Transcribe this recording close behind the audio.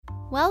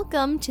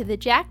Welcome to the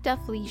Jack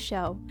Duffley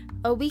Show,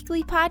 a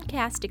weekly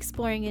podcast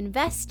exploring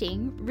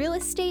investing, real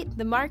estate,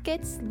 the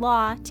markets,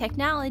 law,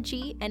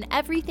 technology, and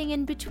everything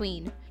in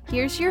between.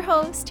 Here's your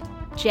host,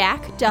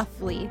 Jack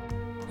Duffley.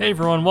 Hey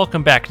everyone,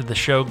 welcome back to the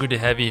show. Good to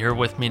have you here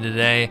with me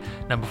today.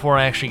 Now before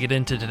I actually get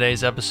into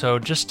today's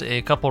episode, just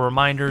a couple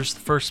reminders.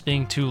 The first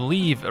being to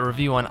leave a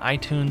review on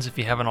iTunes if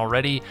you haven't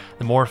already.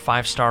 The more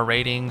 5-star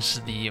ratings,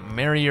 the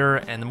merrier,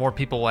 and the more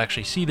people will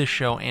actually see this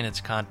show and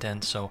its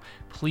content. So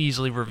please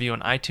leave a review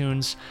on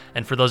iTunes.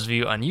 And for those of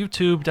you on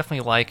YouTube,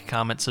 definitely like,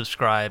 comment,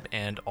 subscribe,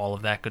 and all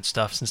of that good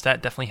stuff, since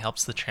that definitely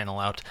helps the channel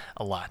out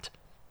a lot.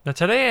 Now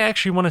today I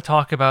actually want to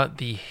talk about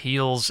the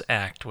HEALS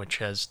Act, which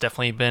has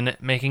definitely been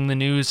making the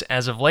news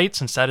as of late,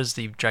 since that is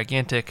the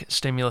gigantic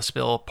stimulus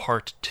bill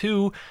part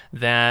 2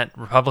 that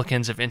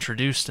Republicans have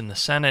introduced in the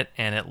Senate,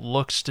 and it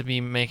looks to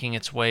be making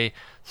its way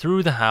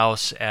through the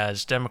House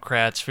as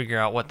Democrats figure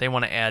out what they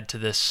want to add to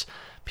this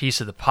piece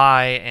of the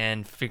pie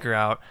and figure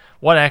out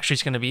what actually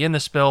is going to be in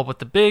this bill. But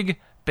the big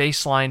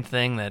baseline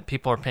thing that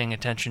people are paying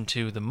attention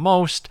to the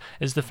most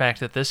is the fact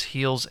that this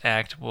HEALS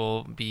Act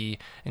will be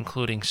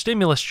including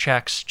stimulus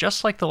checks,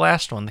 just like the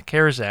last one, the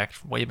CARES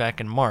Act, way back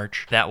in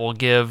March, that will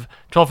give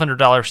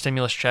 $1,200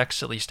 stimulus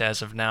checks, at least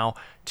as of now,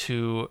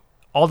 to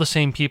all the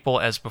same people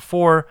as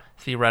before.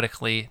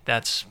 Theoretically,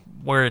 that's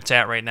where it's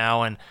at right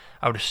now, and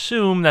I would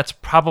assume that's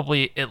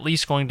probably at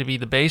least going to be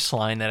the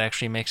baseline that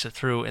actually makes it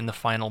through in the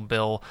final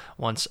bill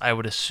once I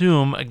would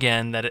assume,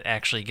 again, that it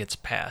actually gets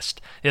passed.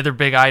 The other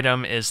big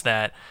item is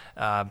that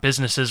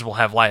businesses will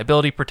have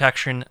liability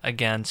protection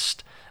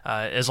against,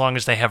 as long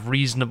as they have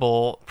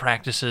reasonable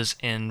practices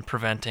in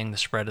preventing the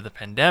spread of the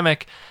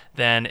pandemic.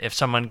 Then if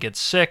someone gets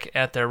sick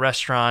at their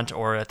restaurant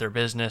or at their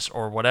business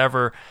or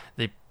whatever,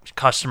 the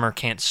customer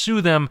can't sue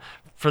them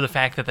for the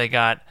fact that they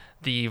got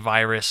the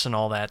virus and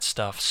all that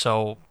stuff.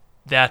 So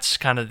that's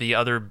kind of the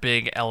other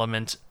big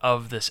element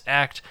of this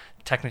act.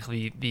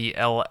 Technically, the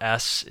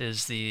LS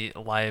is the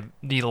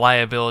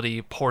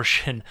liability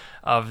portion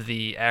of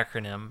the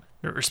acronym.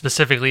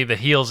 Specifically, the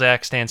HEALS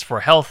Act stands for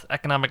Health,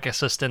 Economic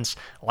Assistance,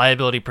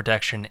 Liability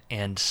Protection,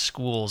 and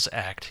Schools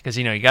Act. Because,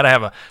 you got to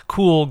have a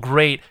cool,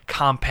 great,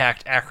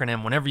 compact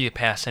acronym whenever you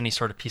pass any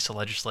sort of piece of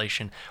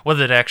legislation,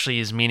 whether it actually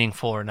is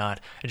meaningful or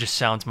not. It just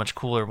sounds much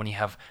cooler when you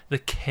have the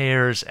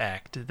CARES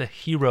Act, the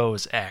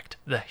HEROES Act,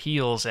 the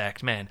HEALS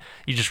Act. Man,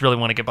 you just really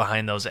want to get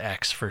behind those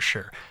acts for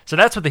sure. So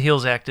that's what the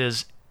HEALS Act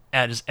is.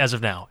 As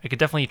of now. It could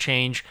definitely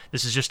change.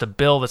 This is just a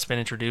bill that's been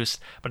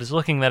introduced, but it's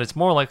looking that it's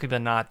more likely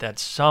than not that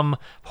some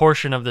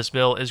portion of this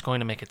bill is going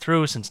to make it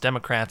through, since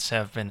Democrats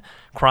have been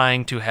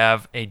crying to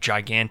have a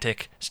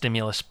gigantic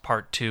stimulus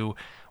part 2,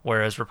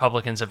 whereas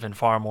Republicans have been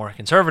far more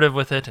conservative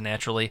with it,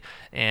 naturally,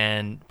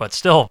 but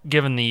still,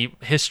 given the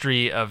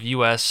history of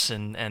U.S.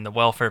 and the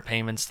welfare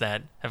payments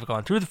that have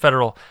gone through the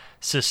federal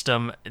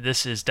system,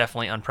 this is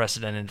definitely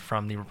unprecedented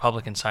from the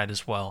Republican side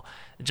as well.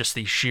 Just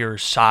the sheer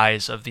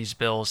size of these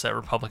bills that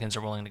Republicans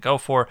are willing to go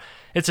for.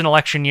 It's an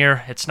election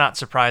year. It's not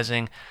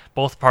surprising.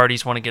 Both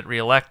parties want to get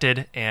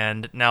reelected,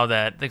 and now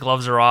that the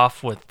gloves are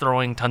off with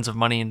throwing tons of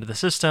money into the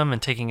system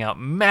and taking out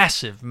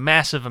massive,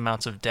 massive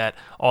amounts of debt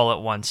all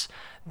at once,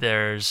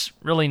 there's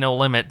really no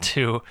limit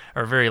to,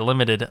 or very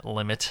limited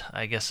limit,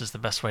 I guess is the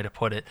best way to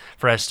put it,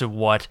 for as to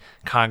what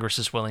Congress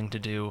is willing to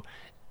do,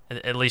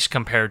 at least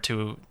compared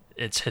to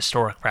its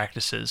historic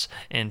practices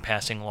in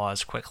passing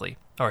laws quickly.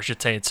 Or I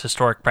should say its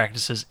historic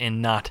practices in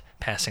not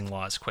passing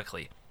laws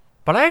quickly.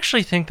 But I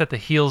actually think that the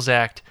HEALS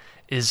Act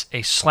is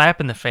a slap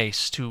in the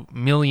face to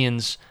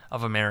millions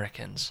of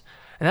Americans.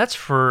 And that's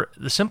for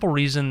the simple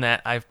reason that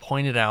I've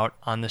pointed out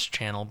on this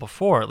channel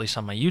before, at least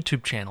on my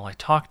YouTube channel. I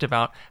talked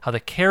about how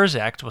the CARES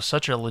Act was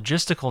such a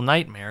logistical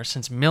nightmare,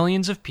 since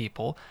millions of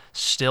people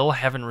still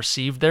haven't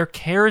received their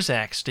CARES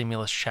Act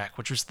stimulus check,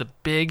 which was the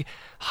big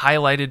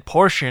highlighted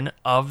portion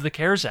of the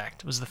CARES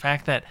Act. It was the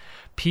fact that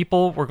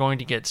people were going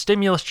to get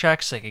stimulus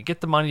checks, they could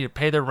get the money to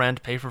pay their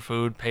rent, pay for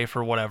food, pay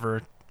for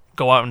whatever,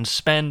 go out and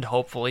spend,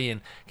 hopefully,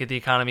 and get the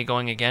economy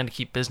going again to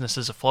keep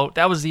businesses afloat.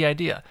 That was the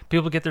idea.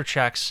 People get their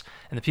checks,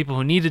 and the people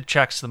who needed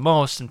checks the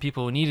most and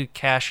people who needed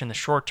cash in the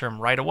short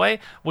term right away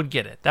would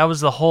get it. That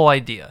was the whole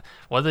idea.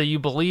 Whether you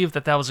believe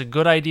that was a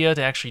good idea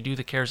to actually do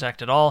the CARES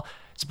Act at all,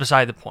 it's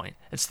beside the point.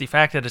 It's the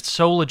fact that it's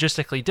so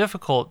logistically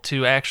difficult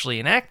to actually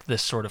enact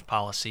this sort of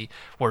policy,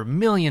 where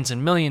millions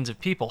and millions of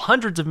people,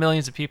 hundreds of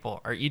millions of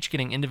people, are each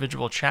getting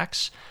individual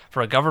checks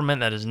for a government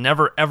that has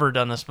never, ever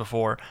done this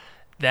before.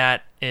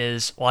 That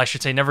is, well, I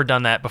should say never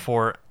done that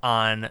before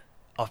on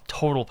a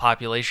total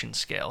population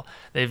scale.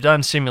 They've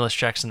done stimulus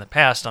checks in the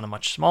past on a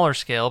much smaller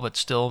scale, but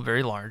still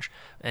very large,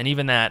 and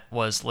even that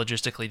was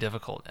logistically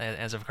difficult,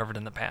 as I've covered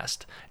in the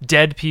past.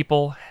 Dead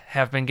people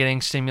have been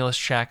getting stimulus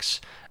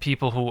checks.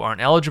 People who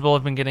aren't eligible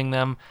have been getting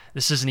them.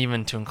 This isn't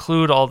even to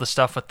include all the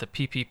stuff with the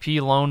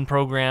PPP loan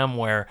program,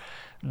 where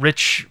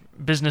rich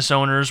business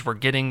owners were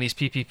getting these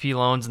PPP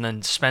loans and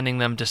then spending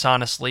them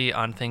dishonestly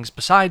on things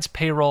besides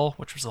payroll,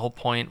 which was the whole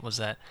point, was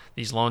that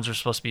these loans are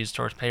supposed to be used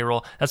towards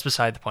payroll. That's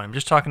beside the point. I'm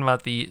just talking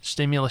about the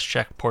stimulus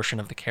check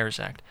portion of the CARES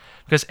Act.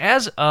 Because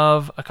as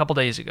of a couple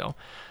days ago,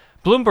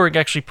 Bloomberg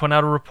actually put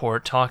out a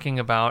report talking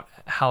about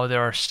how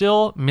there are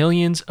still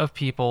millions of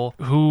people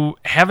who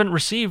haven't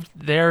received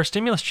their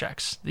stimulus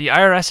checks. The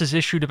IRS has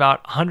issued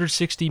about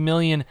 160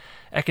 million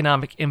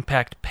economic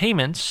impact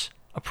payments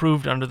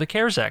approved under the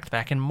CARES Act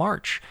back in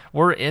March.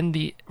 We're at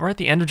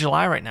the end of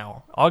July right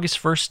now.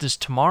 August 1st is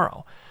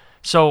tomorrow.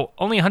 So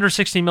only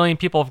 160 million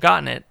people have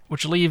gotten it,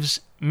 which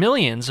leaves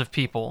millions of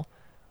people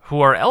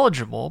who are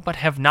eligible but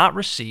have not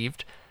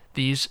received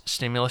these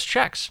stimulus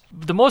checks.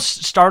 The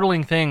most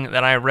startling thing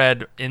that I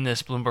read in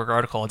this Bloomberg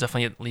article, I'll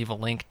definitely leave a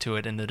link to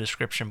it in the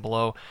description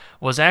below,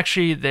 was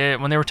actually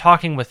when they were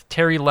talking with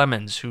Terry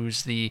Lemons,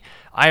 who's the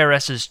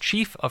IRS's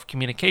chief of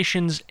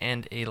communications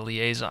and a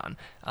liaison.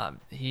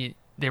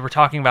 They were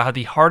talking about how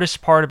the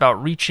hardest part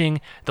about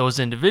reaching those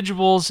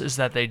individuals is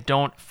that they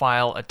don't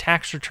file a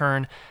tax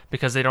return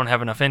because they don't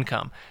have enough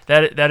income.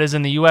 That is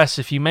in the U.S.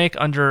 If you make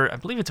under, I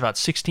believe it's about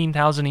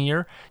 $16,000 a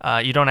year,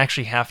 you don't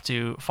actually have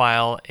to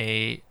file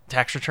a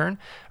tax return,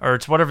 or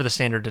it's whatever the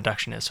standard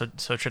deduction is.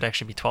 So it should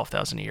actually be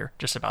 $12,000 a year,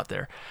 just about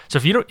there. So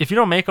if you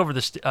don't make over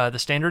the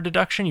standard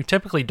deduction, you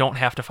typically don't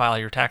have to file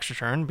your tax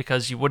return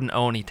because you wouldn't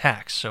owe any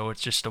tax. So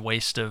it's just a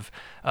waste of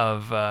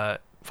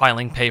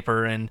filing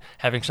paper and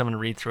having someone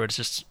read through it. It's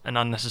just an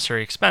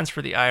unnecessary expense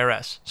for the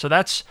IRS. So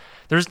that's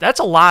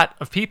a lot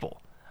of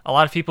people. A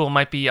lot of people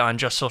might be on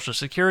just Social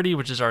Security,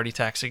 which is already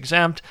tax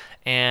exempt,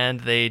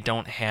 and they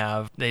don't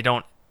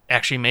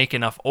actually make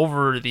enough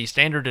over the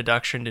standard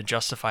deduction to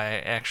justify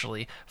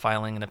actually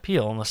filing an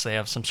appeal unless they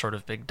have some sort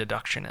of big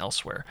deduction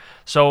elsewhere.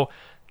 So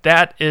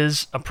that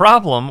is a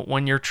problem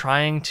when you're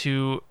trying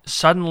to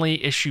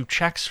suddenly issue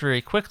checks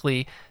very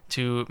quickly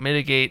to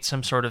mitigate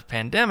some sort of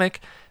pandemic,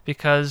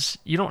 because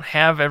you don't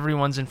have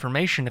everyone's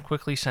information to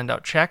quickly send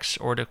out checks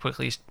or to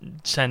quickly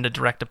send a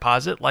direct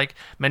deposit like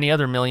many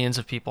other millions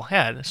of people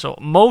had. So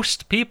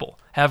most people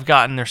have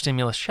gotten their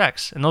stimulus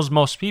checks, and those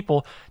most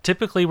people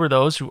typically were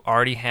those who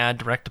already had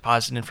direct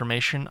deposit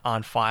information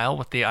on file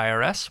with the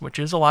IRS, which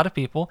is a lot of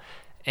people,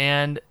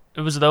 and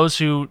it was those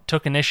who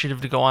took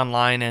initiative to go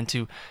online and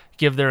to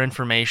give their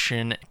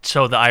information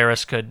so the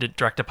IRS could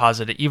direct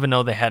deposit it, even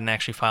though they hadn't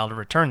actually filed a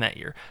return that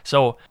year.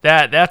 So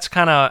that's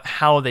kind of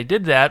how they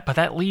did that, but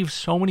that leaves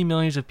so many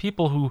millions of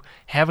people who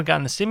haven't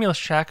gotten the stimulus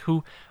check,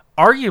 who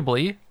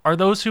arguably are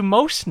those who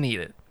most need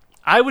it.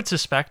 I would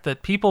suspect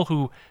that people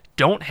who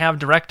don't have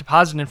direct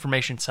deposit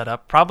information set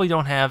up probably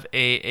don't have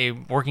a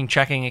working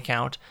checking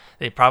account.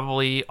 They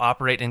probably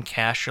operate in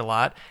cash a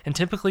lot, and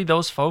typically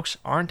those folks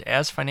aren't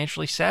as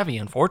financially savvy,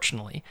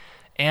 unfortunately.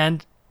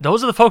 And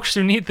those are the folks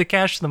who need the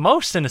cash the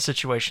most in a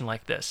situation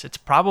like this. It's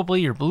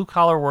probably your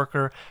blue-collar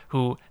worker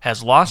who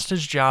has lost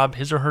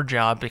his or her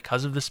job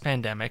because of this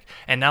pandemic,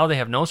 and now they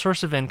have no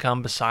source of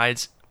income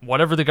besides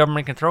whatever the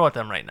government can throw at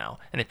them right now.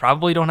 And they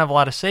probably don't have a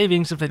lot of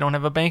savings if they don't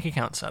have a bank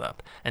account set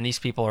up. And these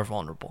people are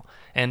vulnerable.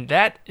 And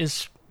that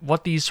is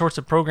what these sorts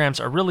of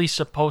programs are really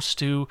supposed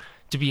to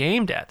be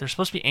aimed at. They're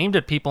supposed to be aimed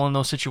at people in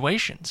those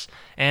situations.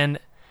 And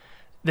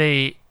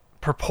they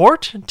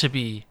purport to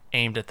be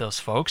aimed at those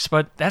folks,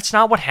 but that's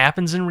not what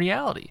happens in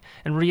reality.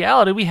 In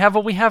reality, we have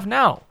what we have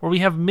now, where we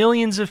have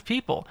millions of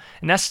people,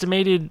 an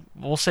estimated,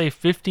 we'll say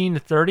 15 to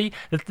 30.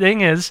 The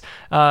thing is,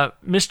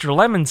 Mr.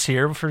 Lemons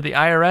here for the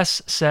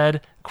IRS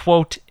said,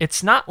 quote,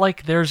 "It's not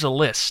like there's a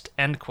list,"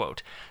 end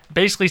quote.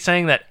 Basically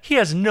saying that he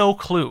has no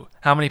clue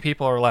how many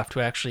people are left who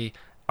actually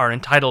are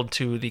entitled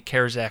to the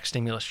CARES Act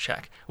stimulus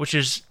check, which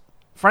is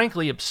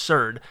frankly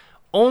absurd,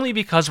 only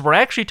because we're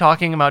actually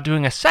talking about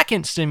doing a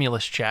second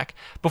stimulus check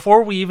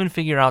before we even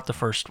figure out the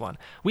first one.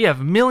 We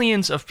have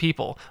millions of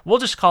people. We'll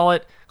just call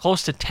it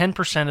close to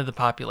 10% of the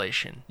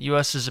population. The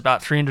U.S. is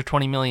about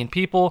 320 million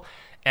people.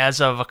 As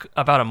of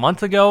about a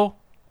month ago,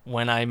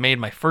 when I made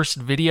my first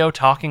video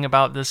talking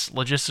about this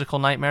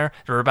logistical nightmare,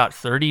 there were about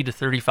 30 to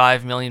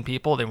 35 million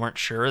people. They weren't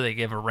sure. They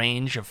gave a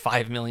range of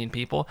 5 million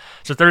people.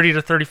 So 30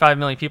 to 35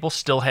 million people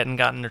still hadn't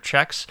gotten their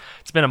checks.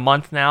 It's been a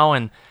month now,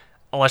 and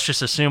let's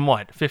just assume,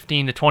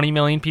 15 to 20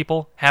 million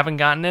people haven't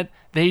gotten it?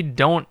 They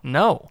don't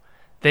know.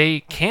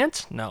 They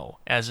can't know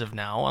as of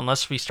now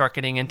unless we start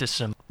getting into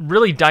some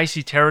really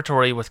dicey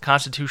territory with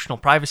constitutional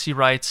privacy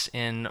rights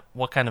and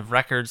what kind of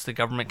records the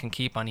government can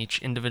keep on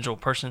each individual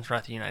person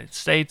throughout the United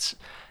States.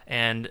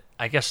 And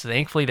I guess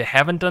thankfully they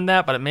haven't done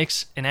that, but it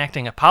makes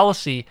enacting a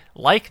policy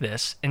like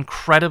this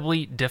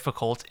incredibly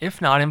difficult, if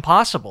not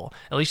impossible,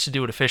 at least to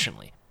do it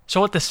efficiently.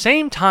 So at the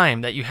same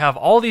time that you have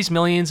all these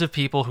millions of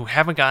people who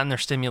haven't gotten their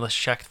stimulus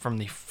check from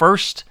the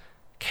first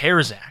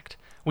CARES Act,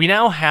 we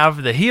now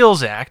have the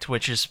HEALS Act,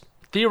 which is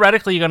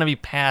theoretically going to be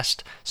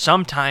passed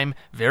sometime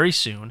very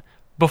soon,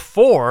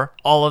 before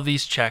all of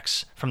these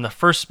checks from the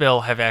first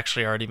bill have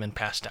actually already been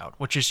passed out,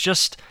 which is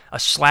just a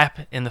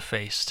slap in the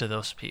face to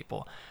those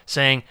people,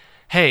 saying,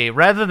 hey,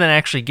 rather than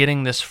actually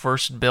getting this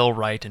first bill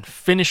right and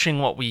finishing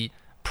what we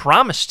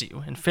promised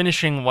you and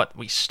finishing what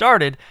we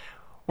started,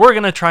 we're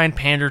going to try and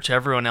pander to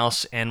everyone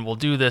else, and we'll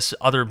do this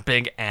other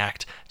big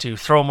act to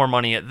throw more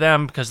money at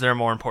them because they're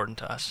more important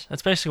to us.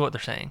 That's basically what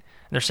they're saying.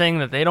 They're saying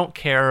that they don't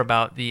care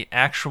about the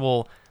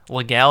actual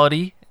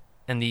legality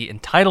and the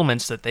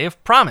entitlements that they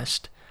have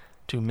promised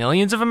to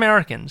millions of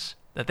Americans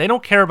that they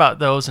don't care about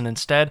those and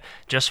instead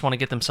just want to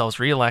get themselves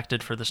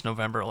reelected for this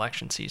November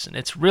election season.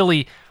 It's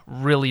really,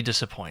 really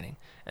disappointing.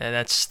 And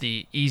that's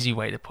the easy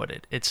way to put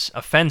it. It's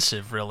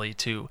offensive, really,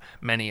 to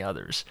many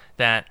others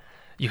that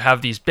you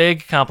have these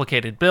big,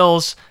 complicated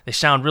bills. They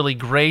sound really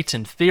great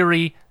in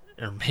theory,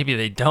 or maybe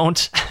they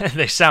don't.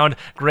 They sound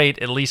great,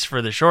 at least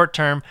for the short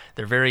term.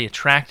 They're very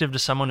attractive to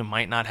someone who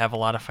might not have a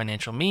lot of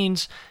financial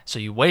means. So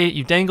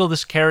you dangle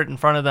this carrot in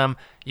front of them,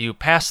 you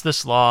pass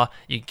this law,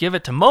 you give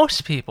it to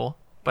most people,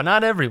 but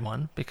not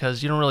everyone,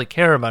 because you don't really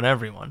care about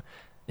everyone,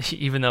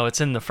 even though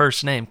it's in the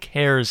first name,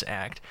 CARES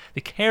Act.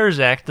 The CARES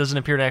Act doesn't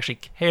appear to actually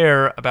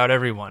care about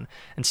everyone.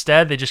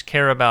 Instead, they just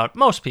care about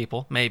most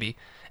people, maybe,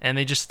 and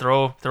they just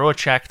throw a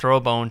check, throw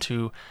a bone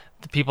to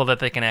the people that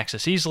they can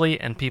access easily,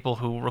 and people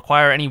who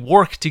require any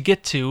work to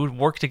get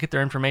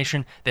their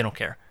information, they don't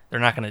care. They're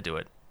not going to do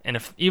it. And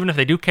even if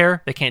they do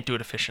care, they can't do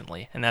it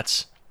efficiently, and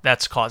that's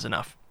cause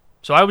enough.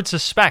 So I would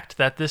suspect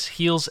that this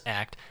HEALS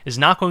Act is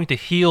not going to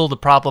heal the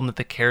problem that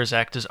the CARES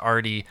Act has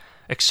already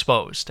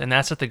exposed, and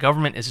that's that the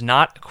government is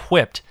not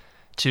equipped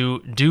to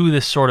do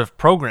this sort of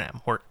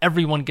program where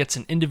everyone gets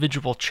an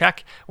individual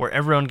check, where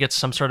everyone gets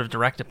some sort of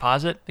direct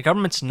deposit. The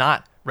government's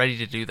not ready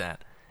to do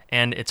that,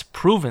 and it's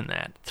proven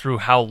that through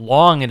how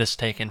long it has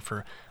taken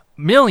for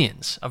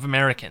millions of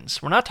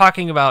Americans. We're not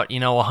talking about,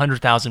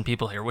 100,000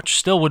 people here, which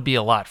still would be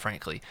a lot,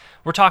 frankly.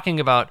 We're talking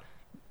about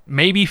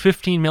maybe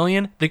 15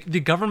 million. The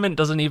government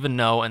doesn't even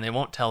know, and they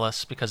won't tell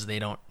us because they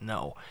don't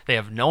know. They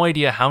have no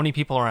idea how many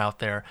people are out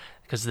there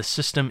because the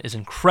system is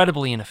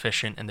incredibly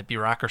inefficient and the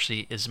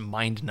bureaucracy is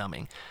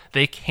mind-numbing.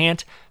 They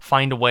can't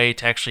find a way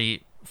to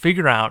actually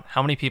figure out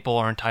how many people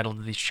are entitled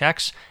to these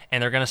checks,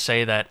 and they're going to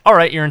say that, all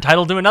right, you're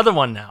entitled to another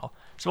one now.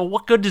 So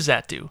what good does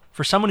that do?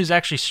 For someone who's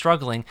actually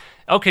struggling,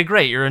 okay,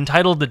 great, you're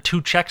entitled to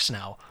 2 checks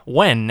now.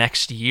 When?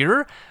 Next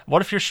year?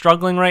 What if you're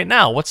struggling right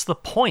now? What's the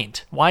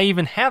point? Why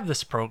even have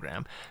this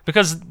program?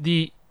 Because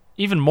the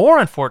even more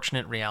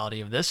unfortunate reality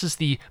of this is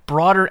the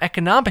broader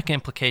economic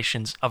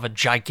implications of a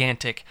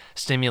gigantic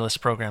stimulus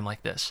program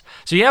like this.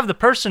 So you have the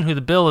person who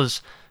the bill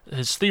is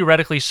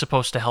theoretically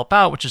supposed to help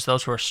out, which is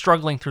those who are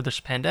struggling through this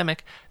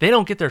pandemic. They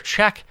don't get their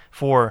check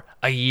for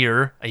a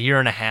year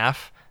and a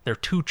half. There are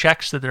 2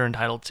 checks that they're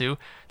entitled to.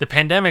 The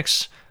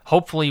pandemic's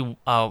hopefully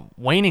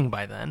waning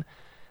by then.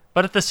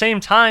 But at the same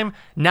time,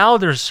 now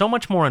there's so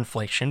much more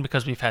inflation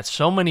because we've had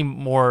so many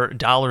more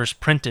dollars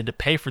printed to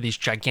pay for these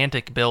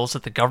gigantic bills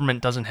that the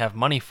government doesn't have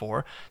money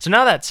for. So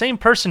now that same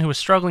person who was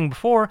struggling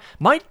before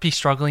might be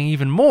struggling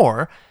even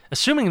more,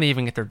 assuming they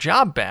even get their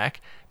job back,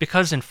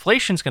 because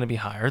inflation's going to be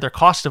higher, their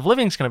cost of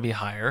living is going to be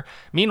higher.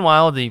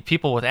 Meanwhile, the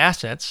people with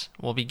assets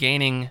will be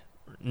gaining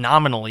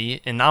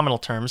nominally, in nominal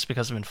terms,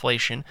 because of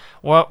inflation,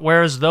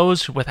 whereas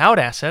those without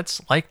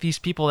assets, like these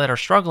people that are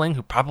struggling,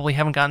 who probably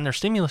haven't gotten their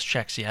stimulus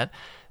checks yet,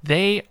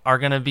 they are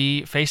going to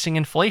be facing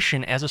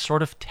inflation as a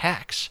sort of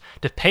tax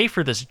to pay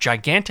for this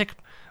gigantic,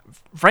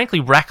 frankly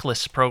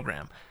reckless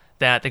program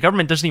that the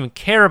government doesn't even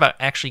care about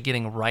actually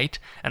getting right,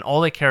 and all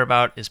they care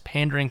about is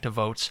pandering to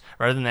votes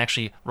rather than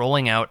actually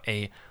rolling out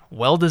a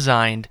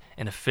well-designed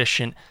and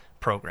efficient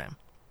program.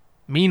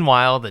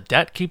 Meanwhile, the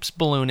debt keeps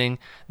ballooning,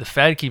 the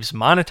Fed keeps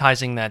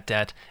monetizing that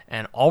debt,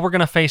 and all we're going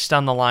to face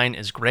down the line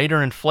is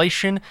greater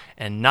inflation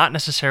and not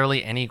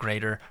necessarily any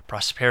greater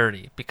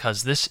prosperity,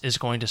 because this is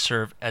going to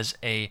serve as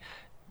a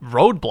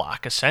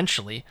roadblock,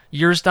 essentially,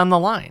 years down the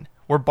line.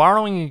 We're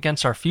borrowing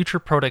against our future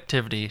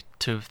productivity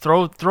to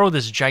throw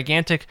this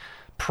gigantic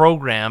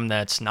program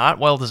that's not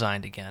well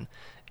designed again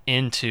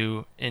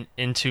into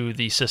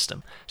the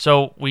system.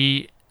 So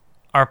we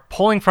are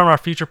pulling from our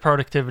future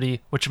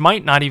productivity, which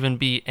might not even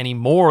be any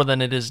more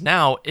than it is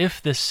now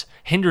if this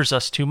hinders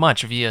us too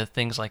much via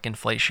things like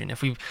inflation.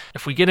 If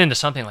we get into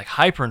something like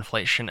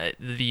hyperinflation,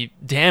 the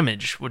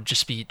damage would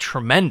just be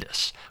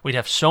tremendous. We'd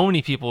have so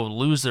many people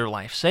lose their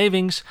life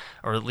savings,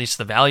 or at least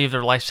the value of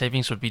their life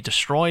savings would be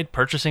destroyed.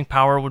 Purchasing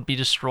power would be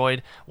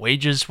destroyed.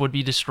 Wages would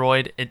be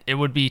destroyed. It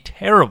would be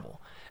terrible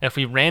if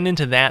we ran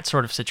into that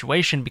sort of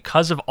situation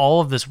because of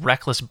all of this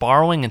reckless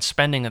borrowing and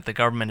spending that the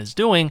government is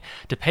doing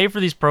to pay for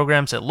these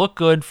programs that look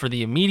good for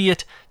the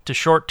immediate to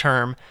short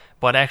term,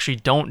 but actually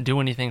don't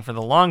do anything for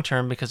the long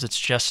term because it's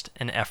just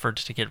an effort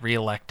to get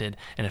reelected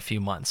in a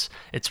few months.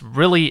 It's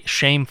really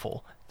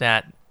shameful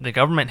that the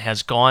government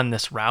has gone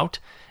this route,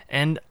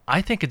 and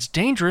I think it's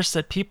dangerous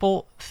that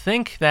people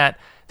think that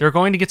they're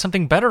going to get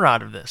something better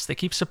out of this. They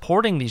keep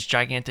supporting these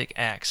gigantic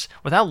acts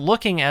without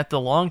looking at the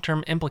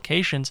long-term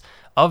implications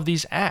of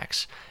these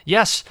acts.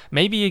 Yes,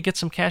 maybe you get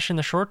some cash in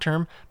the short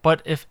term,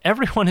 but if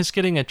everyone is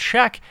getting a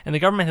check and the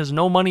government has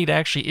no money to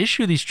actually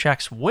issue these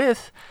checks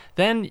with,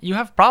 then you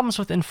have problems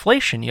with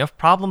inflation. You have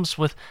problems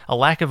with a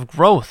lack of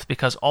growth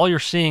because all you're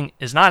seeing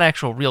is not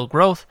actual real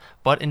growth,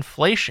 but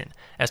inflation.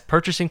 As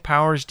purchasing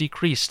power is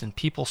decreased and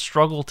people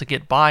struggle to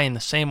get by in the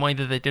same way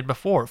that they did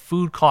before,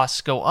 food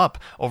costs go up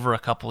over a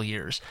couple of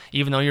years,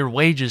 even though your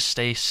wages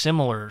stay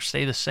similar,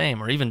 stay the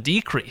same, or even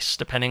decrease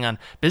depending on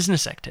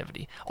business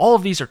activity. All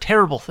of these are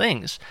terrible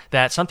things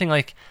that something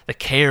like the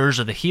CARES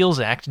or the HEALS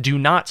Act do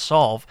not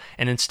solve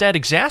and instead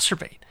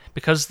exacerbate,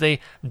 because they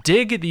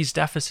dig these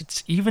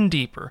deficits even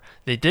deeper.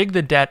 They dig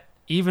the debt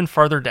even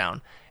farther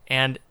down,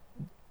 and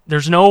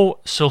there's no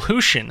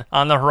solution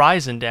on the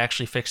horizon to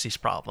actually fix these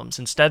problems.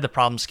 Instead, the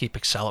problems keep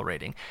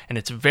accelerating, and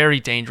it's very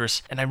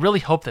dangerous, and I really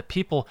hope that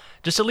people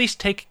just at least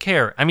take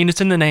care. I mean,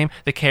 it's in the name,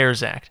 the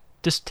CARES Act.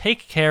 Just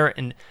take care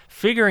in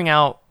figuring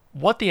out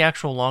what the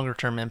actual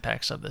longer-term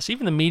impacts of this,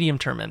 even the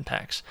medium-term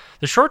impacts.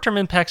 The short-term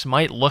impacts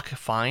might look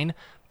fine,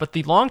 but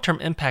the long-term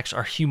impacts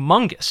are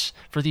humongous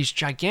for these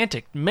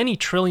gigantic, many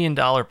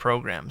trillion-dollar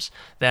programs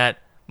that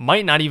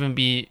might not even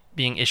be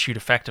being issued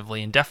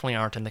effectively, and definitely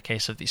aren't in the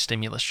case of these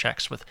stimulus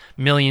checks, with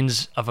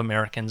millions of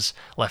Americans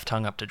left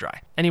hung up to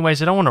dry. Anyways,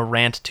 I don't want to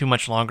rant too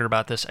much longer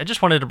about this. I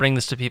just wanted to bring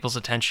this to people's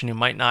attention who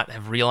might not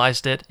have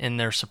realized it in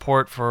their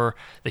support for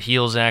the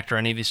HEALS Act or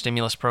any of these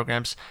stimulus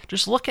programs.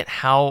 Just look at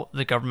how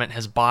the government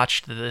has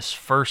botched this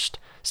first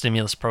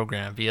stimulus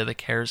program via the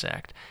CARES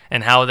Act,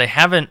 and how they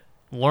haven't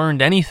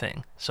learned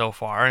anything so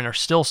far and are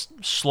still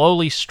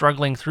slowly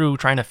struggling through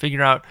trying to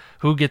figure out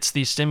who gets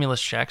these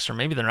stimulus checks, or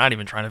maybe they're not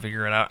even trying to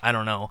figure it out. I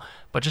don't know.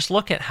 But just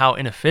look at how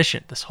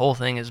inefficient this whole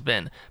thing has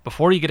been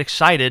before you get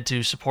excited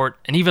to support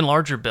an even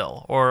larger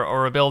bill,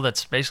 or a bill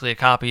that's basically a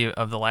copy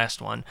of the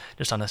last one,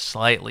 just on a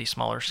slightly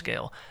smaller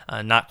scale.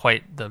 Not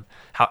quite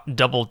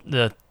double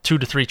the 2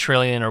 to 3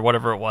 trillion or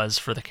whatever it was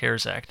for the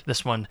CARES Act.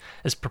 This one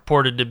is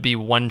purported to be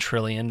 1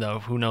 trillion, though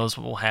who knows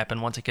what will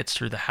happen once it gets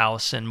through the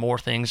House and more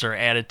things are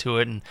added to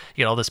it, and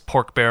you get all this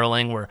pork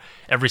barreling where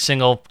every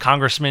single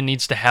congressman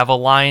needs to have a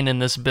line in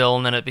this bill,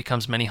 and then it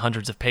becomes many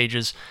hundreds of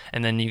pages,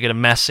 and then you get a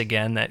mess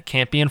again that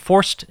can't be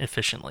enforced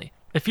efficiently.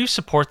 If you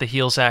support the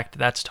HEALS Act,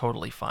 that's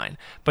totally fine,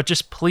 but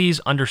just please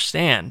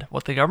understand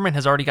what the government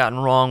has already gotten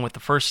wrong with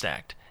the first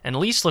act, and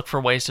at least look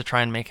for ways to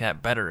try and make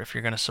that better if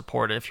you're going to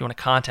support it, if you want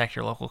to contact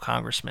your local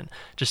congressman,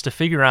 just to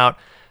figure out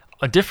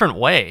a different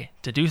way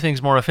to do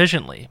things more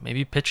efficiently.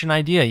 Maybe pitch an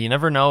idea. You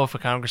never know if a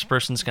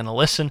congressperson's going to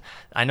listen.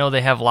 I know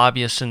they have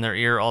lobbyists in their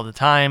ear all the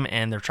time,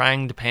 and they're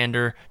trying to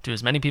pander to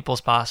as many people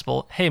as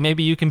possible. Hey,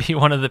 maybe you can be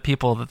one of the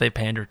people that they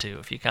pander to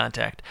if you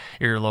contact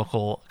your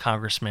local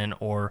congressman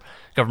or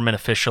government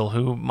official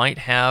who might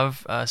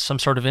have some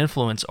sort of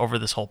influence over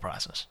this whole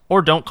process.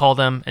 Or don't call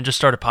them and just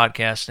start a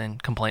podcast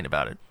and complain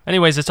about it.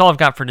 Anyways, that's all I've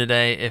got for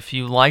today. If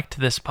you liked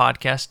this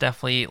podcast,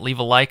 definitely leave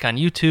a like on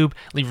YouTube,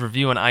 leave a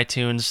review on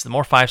iTunes. The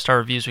more 5-star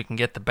reviews we can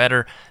get, the better.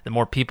 The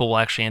more people will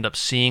actually end up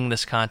seeing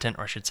this content,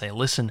 or I should say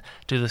listen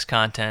to this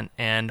content,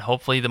 and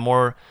hopefully the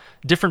more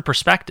different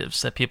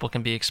perspectives that people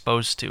can be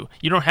exposed to.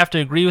 You don't have to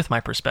agree with my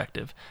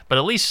perspective, but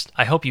at least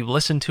I hope you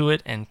listen to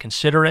it and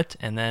consider it,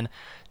 and then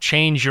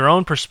change your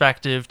own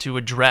perspective to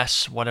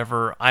address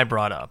whatever I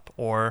brought up,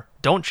 or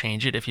don't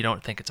change it if you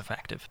don't think it's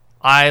effective.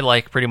 I,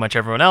 like pretty much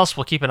everyone else,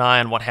 will keep an eye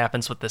on what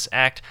happens with this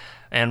act,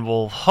 and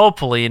will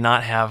hopefully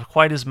not have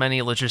quite as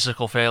many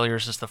logistical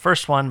failures as the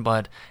first one,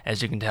 but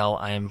as you can tell,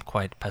 I am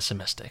quite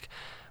pessimistic.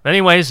 But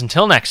anyways,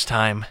 until next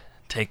time,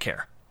 take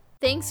care.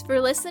 Thanks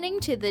for listening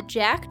to The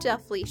Jack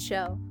Duffley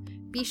Show.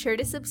 Be sure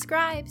to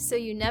subscribe so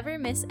you never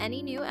miss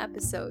any new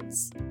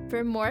episodes.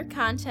 For more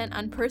content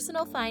on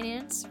personal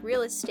finance,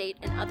 real estate,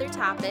 and other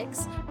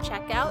topics,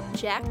 check out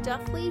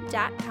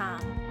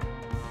jackduffley.com.